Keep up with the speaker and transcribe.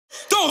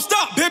don't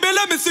stop, baby,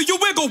 let me see you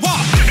wiggle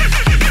walk.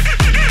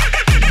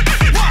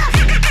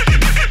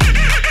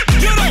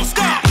 You don't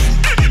stop.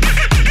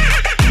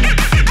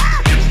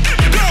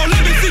 Girl,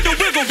 let me see you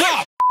wiggle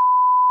walk.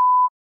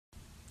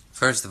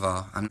 First of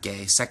all, I'm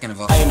gay. Second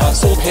of all, I'm not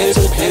so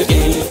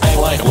picky. I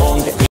like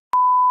long.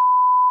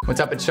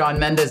 What's up, it's Shawn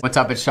Mendes. What's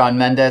up, it's Shawn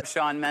Mendes.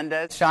 Shawn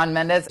Mendes. Shawn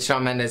Mendes.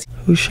 Shawn Mendes.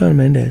 Who's Shawn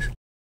Mendes?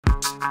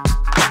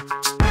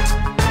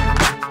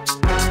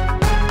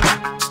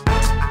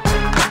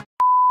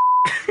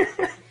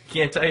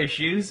 Can't tie your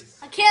shoes?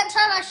 I can't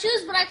tie my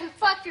shoes, but I can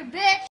fuck your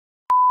bitch.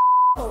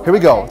 Here we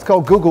go. It's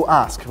called Google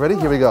Ask. Ready?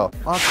 Here we go.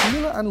 Are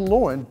Camila and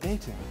Lauren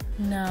dating?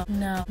 No.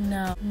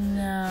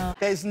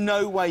 There's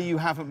no way you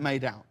haven't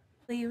made out.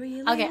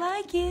 Okay.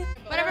 Like you.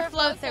 Whatever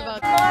floats their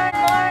boat. Lauren.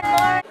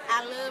 I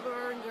love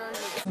her and girls.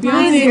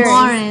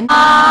 Lauren.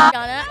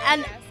 Donna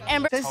and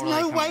Amber. There's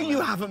no way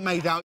you haven't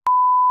made out.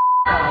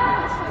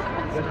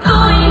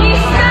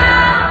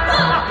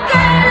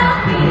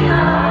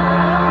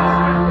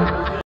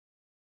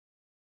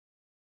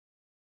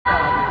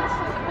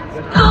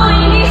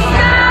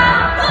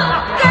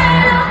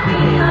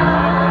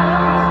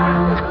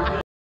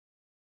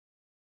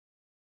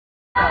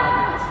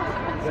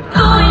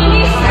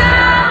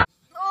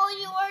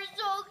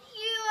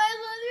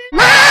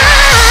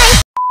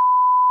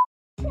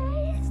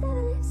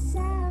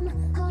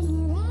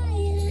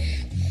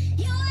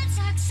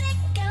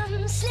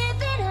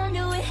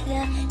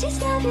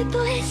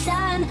 Boys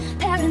on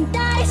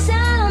paradise,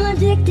 I'm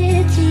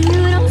addicted to you.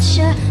 Don't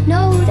you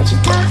know that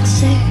you're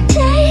toxic?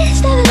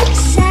 Taste of the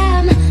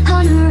Sam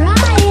on a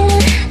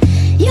ride.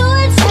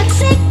 You're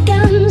toxic,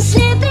 I'm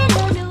slipping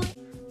under.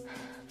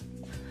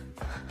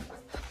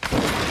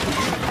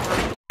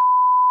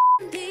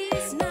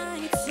 These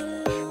nights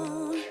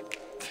alone,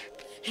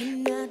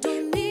 and I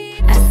don't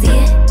need. I see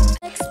it,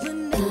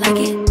 I like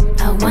it,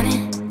 I want it,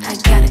 I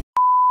got it.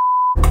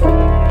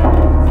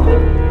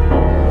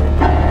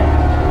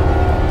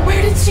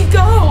 She go?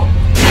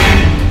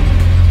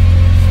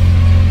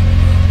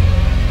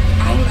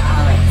 I'm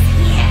always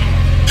here.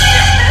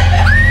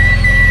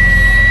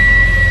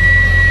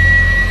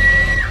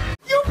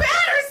 You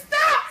better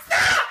stop!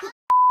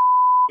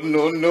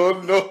 No.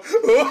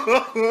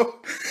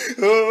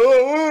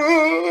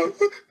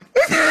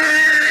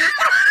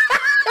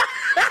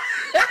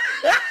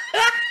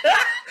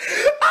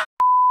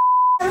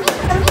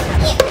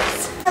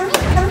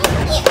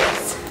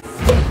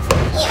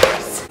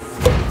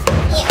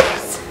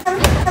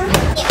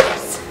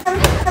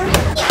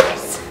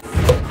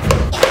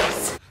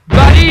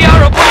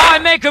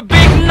 Make a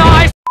big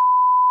noise.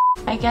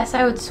 I guess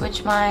I would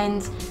switch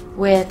minds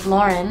with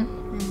Lauren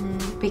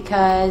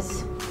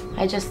because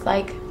I just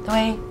like the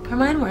way her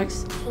mind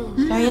works.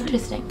 It's very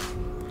interesting.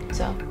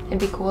 So it'd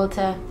be cool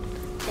to.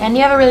 And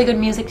you have a really good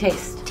music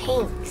taste.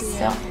 Thanks.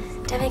 So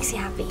That makes you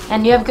happy.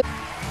 and you have good.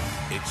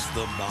 It's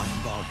the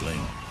mind-boggling.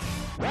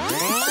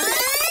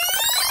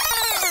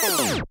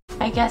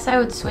 I guess I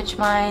would switch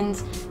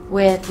minds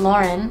with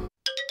Lauren.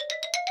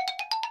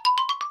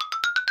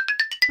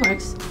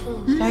 Works.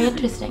 It's very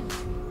interesting.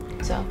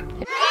 So.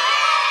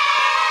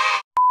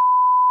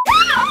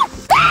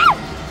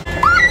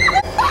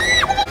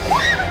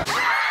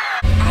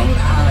 I'm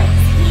always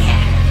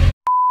here.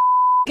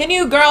 Can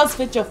you girls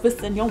fit your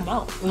fist in your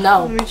mouth?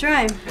 No. Let me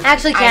try.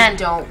 Actually, can. I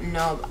don't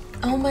know.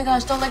 Oh my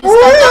gosh! Don't let it get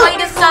stuck. Don't let it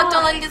get stuck.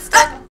 Don't let it get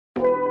stuck.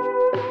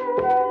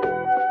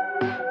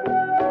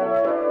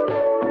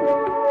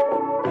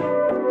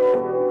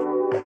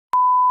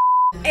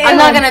 I'm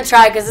not gonna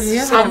try because this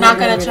is. I'm not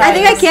gonna try. I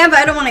think I can, but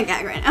I don't want to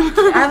gag right now.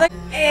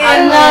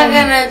 I'm not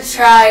gonna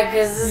try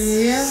because this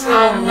is.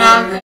 I'm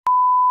not gonna.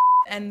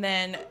 And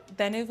then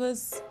it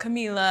was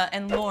Camila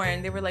and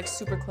Lauren. They were like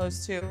super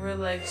close too.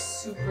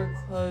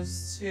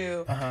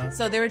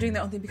 So they were doing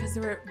their own thing because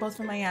they were both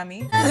from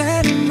Miami.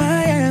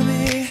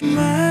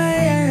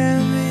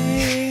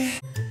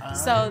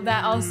 So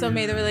that also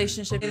made the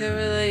relationship.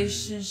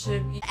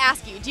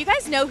 Ask you, do you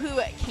guys know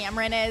who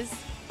Camren is?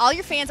 All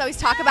your fans always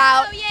talk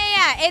about. Oh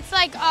yeah, it's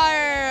like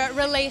our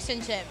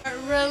relationship.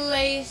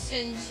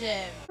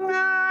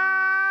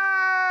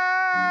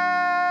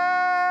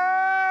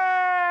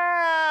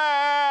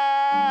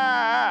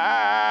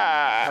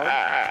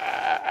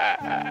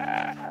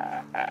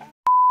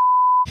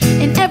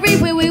 And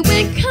everywhere we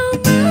went,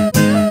 come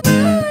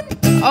on.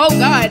 Oh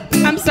God,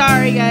 I'm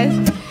sorry guys.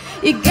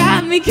 You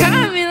got me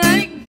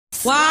like.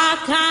 What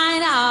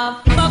kind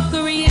of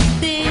fuckery is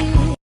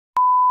this?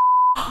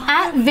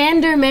 At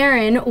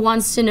Vandermaren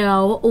wants to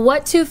know,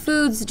 what two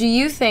foods do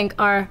you think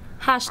are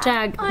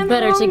hashtag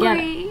better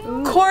together?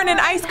 Corn and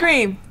ice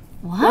cream.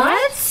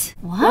 What? It's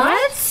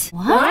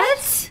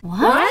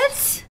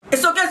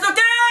okay.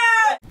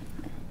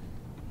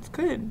 It's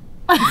good.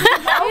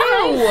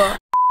 Ew.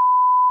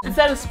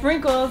 Instead of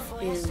sprinkles.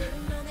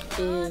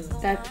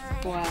 That's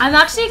wild. I'm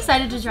actually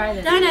excited to try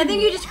this. Diana, I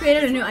think you just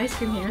created a new ice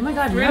cream here. Oh my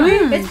god,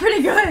 really? It's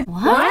pretty good.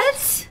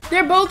 What?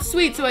 They're both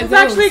sweet, so It's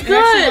actually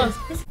good.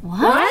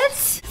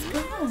 What?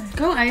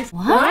 Go ice.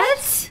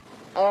 What?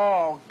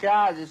 Oh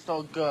God, it's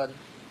so good.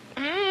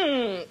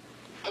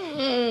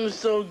 Mmm,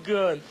 so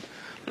good.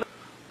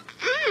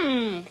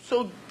 Mmm,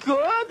 so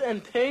good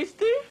and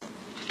tasty.